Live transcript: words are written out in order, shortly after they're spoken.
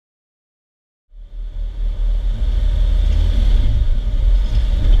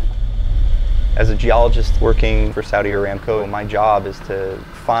As a geologist working for Saudi Aramco, my job is to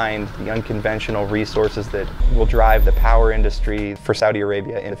find the unconventional resources that will drive the power industry for Saudi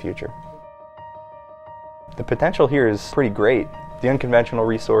Arabia in the future. The potential here is pretty great. The unconventional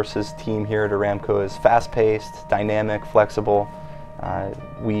resources team here at Aramco is fast-paced, dynamic, flexible.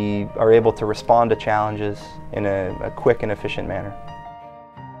 We are able to respond to challenges in a quick and efficient manner.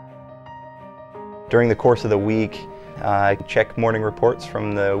 During the course of the week, I check morning reports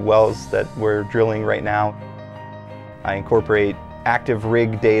from the wells that we're drilling right now. I incorporate active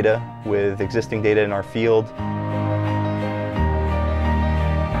rig data with existing data in our field.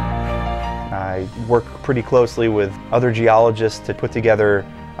 I work pretty closely with other geologists to put together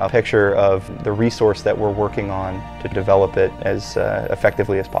a picture of the resource that we're working on to develop it as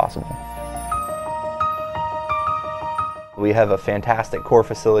effectively as possible. We have a fantastic core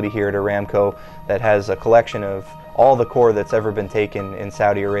facility here at Aramco that has a collection of all the core that's ever been taken in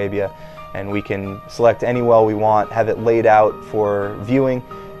Saudi Arabia, and we can select any well we want, have it laid out for viewing,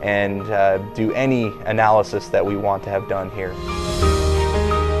 and do any analysis that we want to have done here.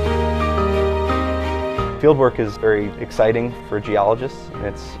 Fieldwork is very exciting for geologists, and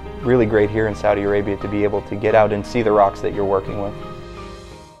it's really great here in Saudi Arabia to be able to get out and see the rocks that you're working with.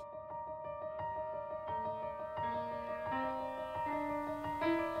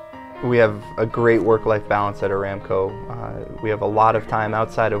 We have a great work-life balance at Aramco. We have a lot of time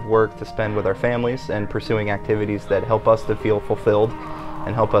outside of work to spend with our families and pursuing activities that help us to feel fulfilled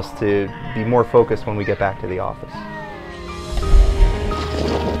and help us to be more focused when we get back to the office.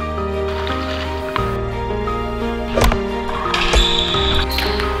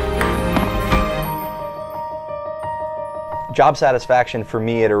 Job satisfaction for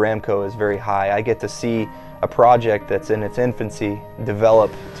me at Aramco is very high. I get to see a project that's in its infancy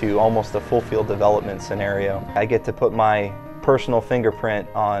develop to almost a full field development scenario. I get to put my personal fingerprint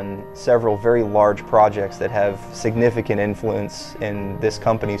on several very large projects that have significant influence in this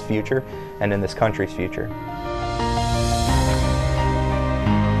company's future and in this country's future.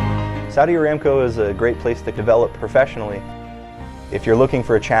 Saudi Aramco is a great place to develop professionally. If you're looking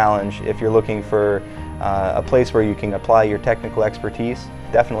for a challenge, if you're looking for a place where you can apply your technical expertise,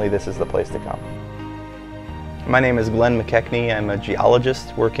 definitely this is the place to come. My name is Glen Makechnie. I'm a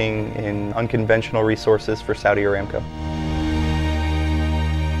geologist working in unconventional resources for Saudi Aramco.